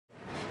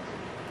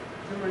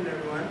Good morning,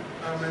 everyone.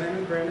 My name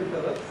is Brandon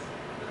Phillips.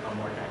 I'm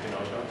Mark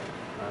Akinojo.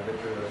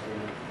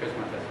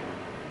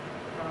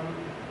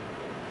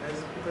 As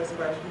Professor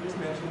Basham just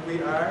mentioned,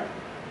 we are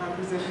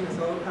presenting a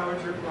solar power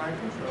drip line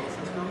control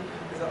system.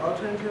 It's an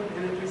alternative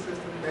energy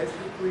system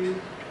basically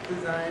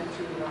designed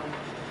to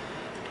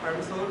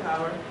harvest solar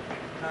power to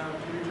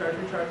recharge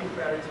your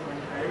batteries for an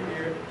entire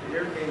year to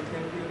irrigate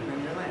 10 feet of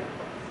linear land.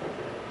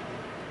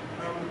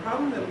 The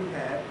problem that we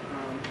had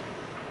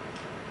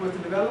was to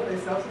develop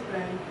a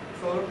self-sustained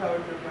solar power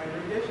drip line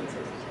irrigation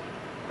system.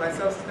 By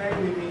self-sustained,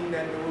 we mean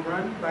that it will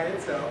run by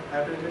itself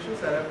after initial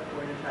setup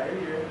for an entire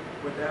year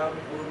with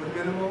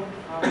minimal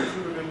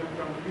supervision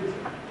from the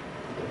user.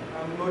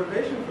 The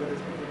motivation for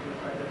this particular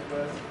project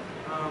was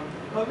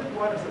public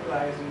water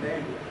supply is in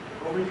danger.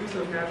 Overuse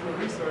of natural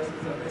resources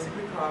are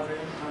basically causing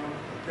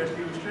there to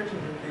be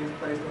restrictions and things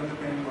placed on the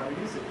main water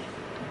usage.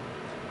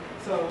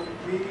 So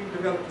we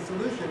developed a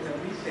solution that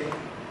we think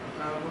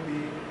would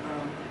be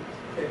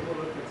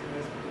capable of fixing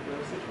this particular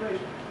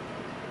situation.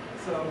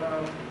 So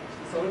the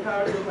solar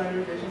power drip line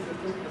irrigation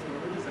system is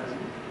what we're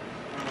designing.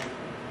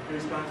 It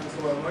responds to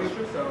soil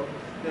moisture, so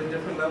there's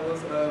different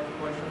levels of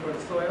moisture for the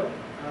soil,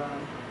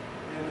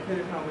 and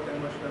depending on what that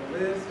moisture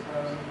level is,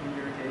 we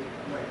irrigate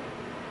away.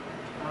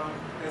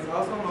 It's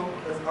also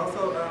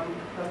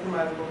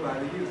customizable by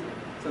the user.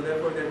 So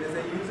therefore, there is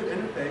a user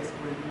interface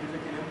where the user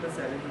can input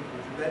settings and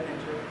things of that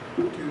nature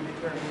to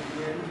determine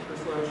when the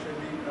soil should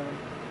be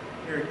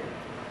irrigated.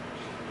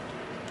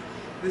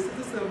 This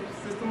is a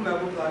system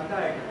level block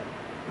diagram.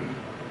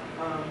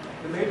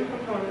 The major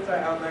components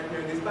are outlined here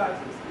in these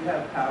boxes. We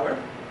have power,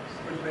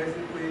 which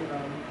basically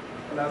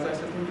allows our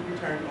system to be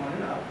turned on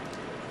and off.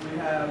 We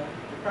have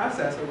the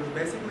processor, which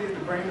basically is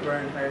the brain of our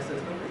entire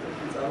system. It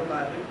computes all the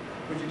logic,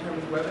 which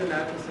determines whether or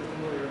not the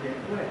system will irrigate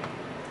the land.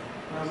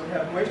 We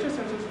have moisture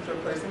sensors, which are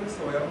placed in the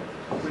soil,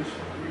 which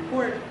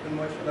report the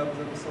moisture levels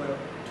of the soil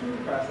to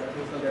the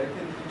processor so that it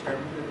can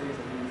determine the things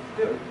that it needs to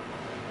do.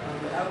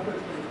 The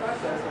outputs from the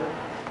processor,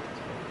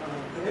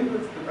 the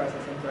inputs to the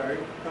process,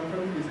 come from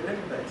the user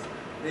interface.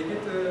 They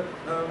get to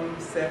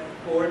set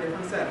 4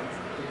 different settings.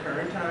 The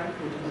current time,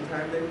 which is the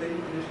time that they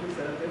initially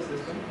set up their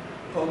system.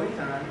 Polling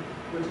time,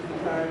 which is the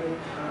time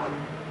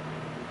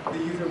the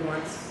user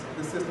wants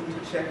the system to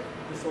check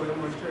the soil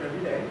moisture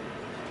every day.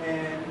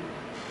 And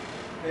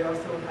they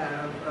also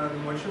have the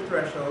moisture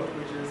threshold,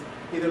 which is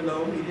either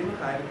low, medium, or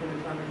high,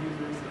 depending on the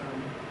user's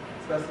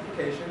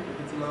specification. If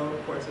it's low,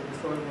 of course, if the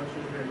soil moisture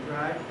is very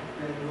dry,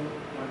 then it will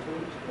want to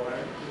water.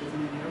 If it's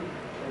medium,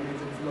 that means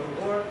it's low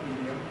or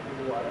medium in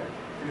the water.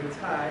 And if it's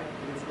high,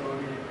 then it's low or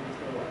medium in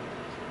the water.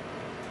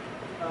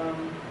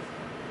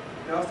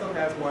 It also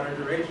has water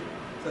duration.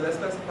 So that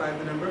specifies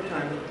the number of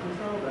times that the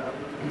control valve,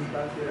 which is this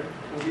box here,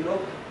 will be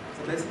open.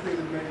 So basically,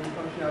 the main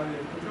functionality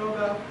of the control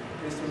valve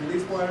is to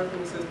release water from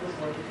the system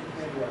or to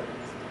contain water in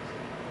the system.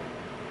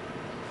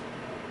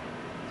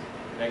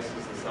 Next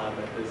is design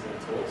methods and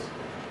tools.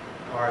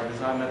 Our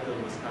design method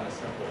was kind of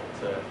simple.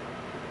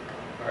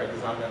 Our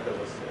design method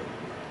was to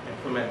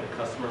implement the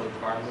customer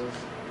requirements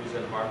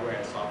using hardware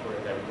and software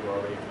that we were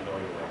already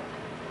familiar with.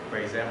 For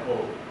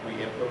example, we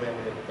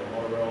implemented the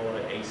Motorola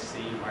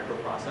ECE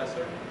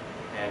microprocessor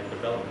and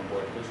development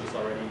board, which was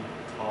already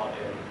taught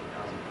in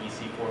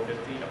ECE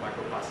 450, a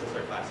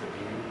microprocessor class of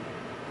view.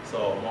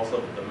 So most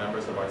of the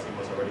members of our team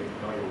was already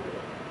familiar with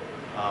it.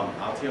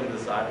 Altium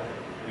Design,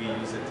 we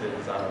used it to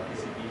design our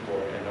PCB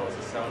board, and there was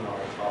a seminar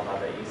taught by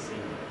the ECE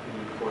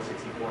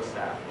 464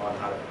 staff on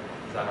how to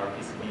design our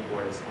PCB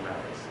board and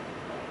schematics.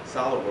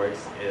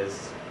 SolidWorks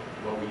is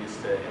what we use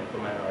to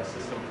implement our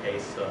system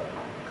case to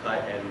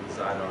cut and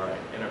design our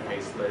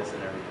interface lists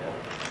and everything.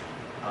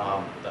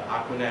 The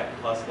Aquanet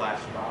Plus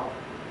Lash valve,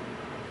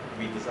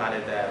 we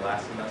decided that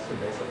last semester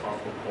based upon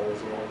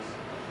proposals,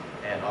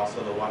 and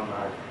also the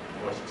watermark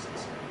moisture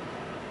sensor.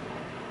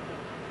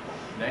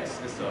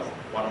 Next is the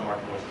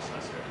watermark moisture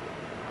sensor.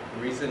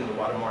 The reason the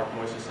watermark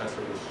moisture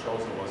sensor was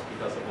chosen was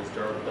because of its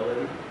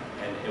durability,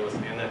 and it was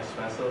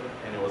inexpensive,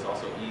 and it was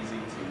also easy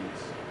to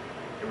use.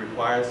 It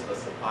requires a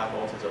supply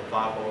voltage of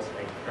 5 volts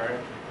and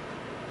current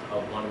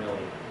of 1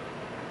 milli.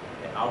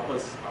 It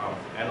outputs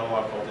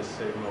analog voltage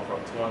signal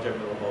from 200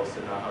 millivolts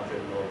to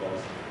 900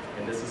 millivolts,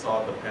 and this is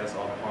all depends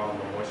upon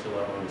the moisture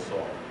level in the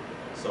soil.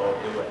 So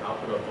it would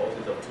output a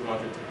voltage of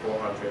 200 to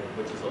 400,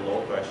 which is a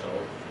low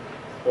threshold,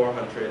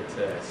 400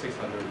 to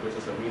 600, which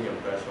is a medium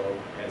threshold,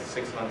 and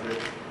 600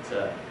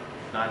 to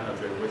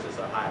 900, which is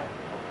a high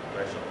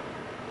threshold.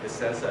 It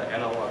sends an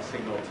analog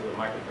signal to the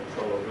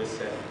microcontroller, which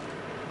then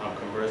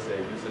converts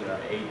it using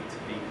an A to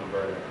D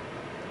converter.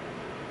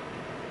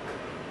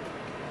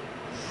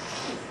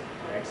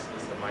 Next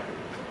is the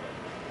microcontroller.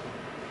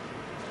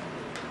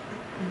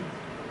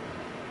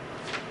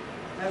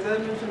 As I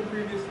mentioned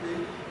previously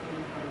in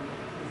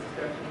this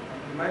discussion,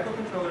 the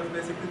microcontroller is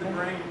basically the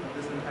brain of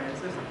this entire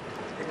system.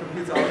 It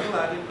computes all of the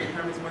logic,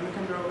 determines when the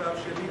control valve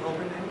should be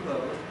opened and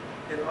closed.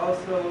 It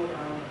also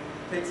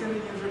takes in the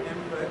user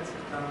inputs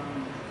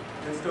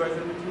and stores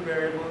them into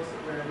variables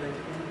where they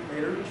can be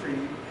later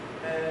retrieved.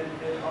 And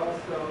it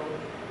also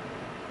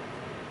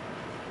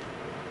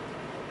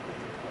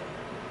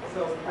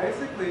So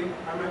basically,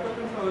 our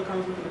microcontroller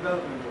comes with a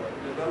development board.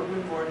 The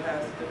development board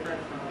has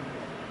different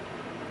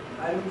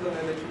items on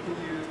there that you can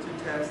use to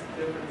test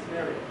different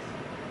scenarios.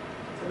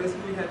 So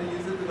basically, we had to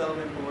use the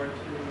development board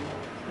to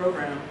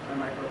program our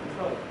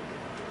microcontroller.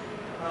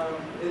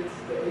 It's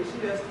the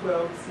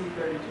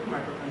HES12C32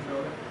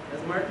 microcontroller. As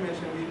Mark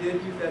mentioned, we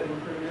did use that in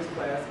the previous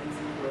class,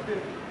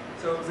 ECE450.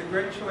 So it was a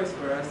great choice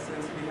for us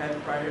since we had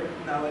prior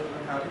knowledge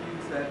on how to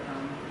use that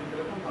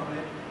particular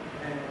component,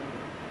 and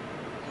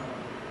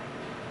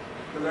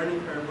the learning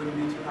curve wouldn't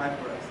be too high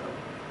for us. So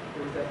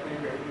it was definitely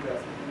a great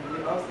investment. And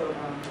we also,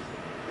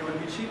 it would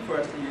be cheap for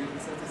us to use,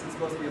 and since this is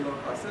supposed to be a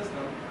low-cost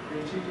system, it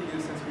was cheap to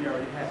use since we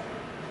already had it.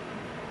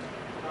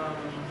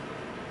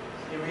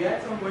 It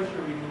reacts on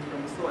moisture readings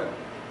from the soil.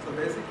 So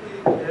basically,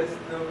 there's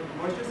the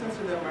moisture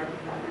sensor that Mark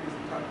was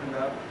previously talking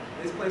about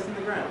is placed in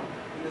the ground,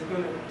 and it's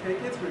going to take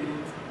its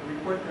readings and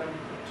report them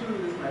to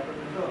this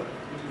microcontroller,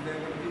 which is then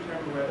going to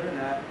determine whether or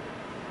not,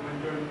 when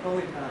during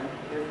polling time,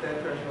 if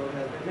that threshold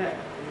has been met.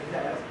 If it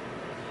has,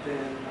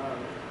 then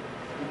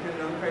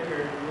depending on the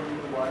criteria, it will be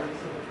the water,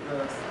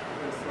 the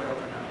soil,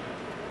 or not.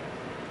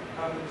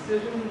 The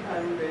decision and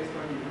timing based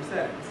on user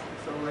settings.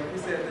 So like we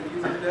said, the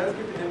user does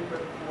get to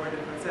input 4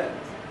 different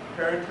settings: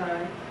 current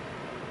time,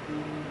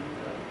 the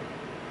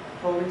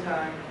polling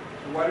time,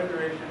 the water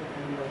duration,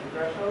 and the moisture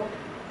threshold.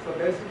 So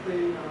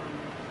basically,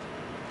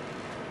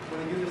 when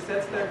the user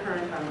sets their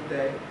current time of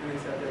day and they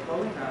set their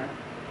polling time,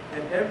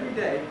 and every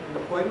day when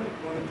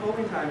the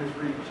polling time is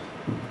reached,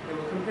 it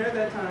will compare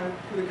that time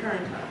to the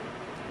current time.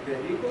 If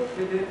they're equal,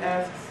 it then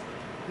asks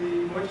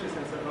the moisture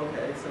sensor,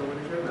 okay, so what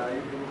is your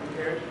value? It will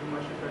compare it to the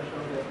moisture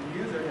threshold that the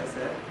user has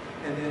set,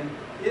 and then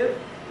if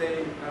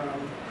they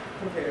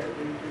compare, if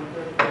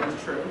it is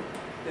true,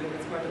 then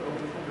it's going to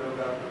open the control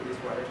valve to release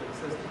water to the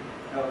system.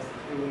 Else,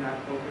 it will not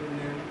open, and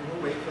then it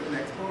will wait for the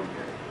next polling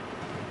period.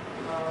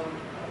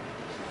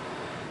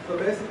 So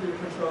basically,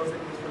 the control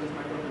signals for this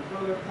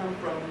microcontroller come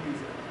from the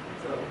user.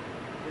 So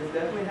it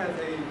definitely has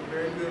a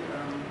very good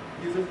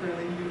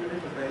user-friendly user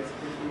interface,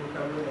 which we will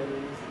cover later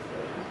in this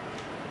discussion.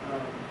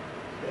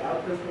 The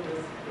outputs for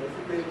this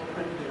basically will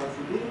print the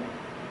LCD.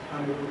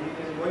 It will read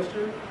in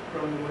moisture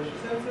from the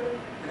moisture sensor,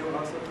 and it will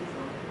also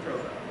control the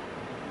control valve.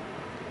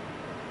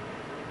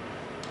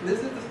 This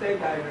is the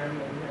state diagram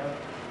that we have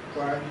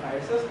for our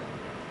entire system.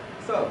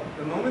 So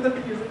the moment that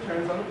the user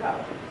turns on the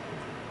power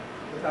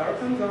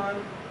comes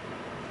on,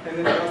 and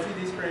then the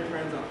LCD screen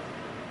turns on.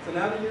 So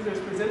now the user is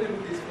presented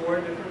with these 4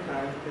 different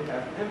times that they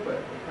have to input: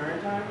 the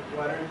current time,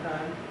 watering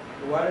time,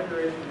 the water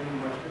duration, and the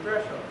moisture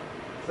threshold.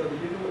 So the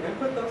user will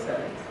input those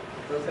settings.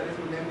 Those settings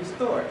will then be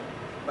stored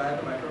by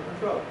the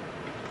microcontroller.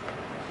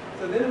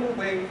 So then it will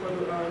wait for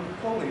the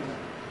polling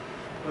time.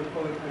 When the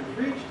polling time is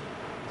reached,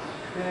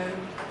 then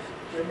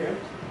we're here.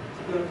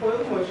 It's going to coil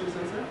the moisture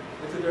sensor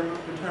to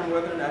determine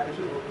whether or not it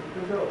should open the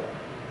control valve.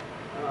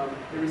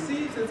 It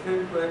receives its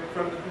input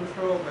from the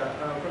control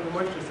valve, from the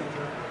moisture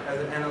sensor as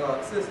an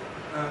analog system,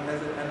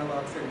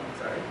 signal.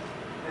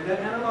 And that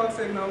analog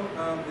signal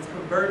is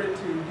converted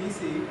to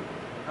DC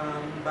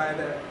by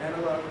the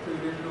analog to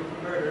digital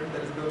converter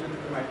that is built into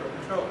the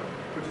microcontroller,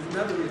 which is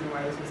another reason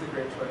why this was a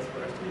great choice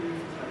for us to use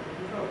this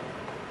microcontroller.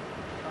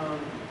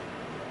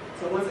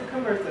 So once it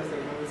converts that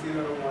signal to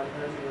 0 to 1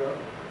 or 0,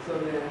 so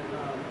then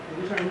it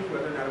determines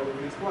whether or not it will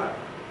release water.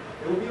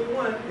 It will be a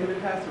 1 if it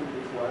has to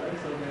release water,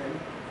 so then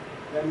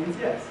that means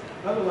yes.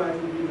 Otherwise it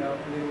will be no,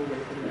 and then we'll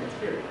wait for the next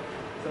period.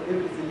 So if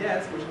it's a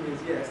yes, which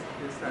means yes,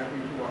 it's time for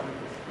you to water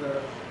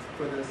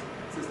for this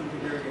system to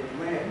irrigate the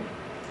land,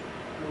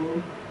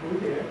 we'll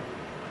move here,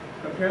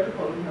 compare the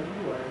polling time to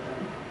the water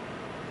time,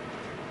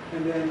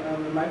 and then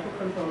the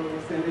microcontroller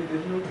will send a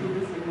digital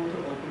QB signal to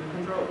open the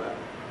control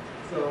valve.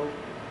 So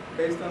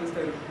based on the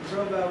state of the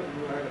control valve,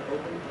 we will either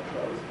open or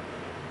close.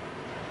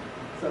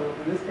 So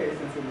in this case,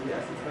 since it was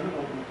yes, it's going to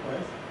open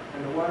twice,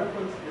 and the water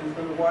is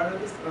going to water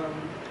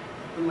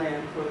the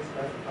land for the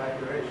specified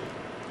duration.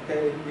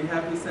 Okay, we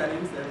have these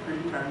settings that are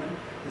predetermined.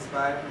 It's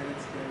 5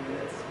 minutes, 10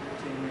 minutes,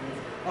 15 minutes,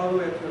 all the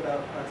way up to about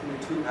approximately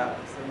 2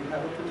 hours. So you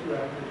have up to 2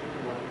 hours that you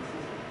can water the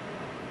system.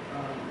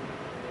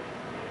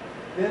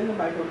 Then the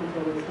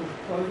microcontroller will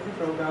close the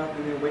control valve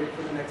and then wait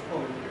for the next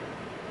polling period,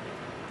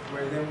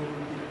 where then we'll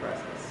repeat the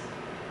process.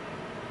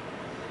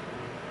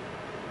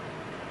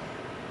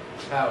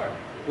 Power.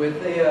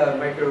 With the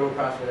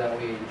microprocessor that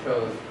we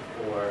chose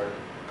for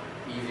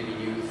easy to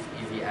use,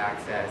 easy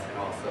access, and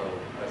also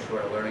a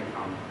short learning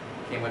time,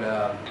 came with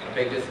a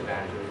big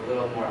disadvantage. It was a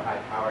little more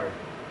high powered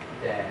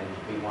than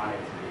we wanted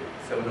to be.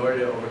 So in order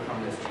to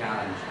overcome this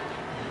challenge,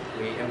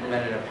 we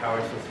implemented a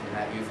power system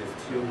that uses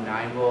 2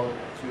 9-volt,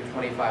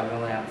 225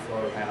 milliamp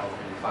solar panels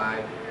and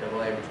 5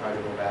 AA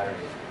rechargeable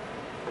batteries.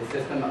 The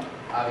system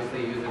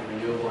obviously uses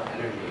renewable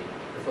energy.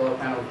 The solar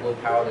panels will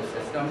power the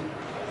system,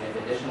 and if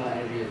additional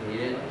energy is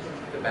needed,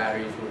 the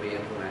batteries will be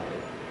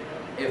implemented.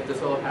 If the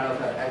solar panels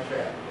have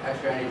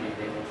extra energy,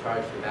 they will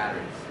charge the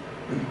batteries.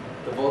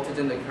 The voltage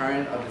and the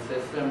current of the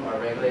system are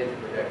regulated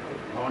to protect the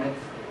components,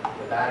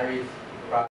 the batteries,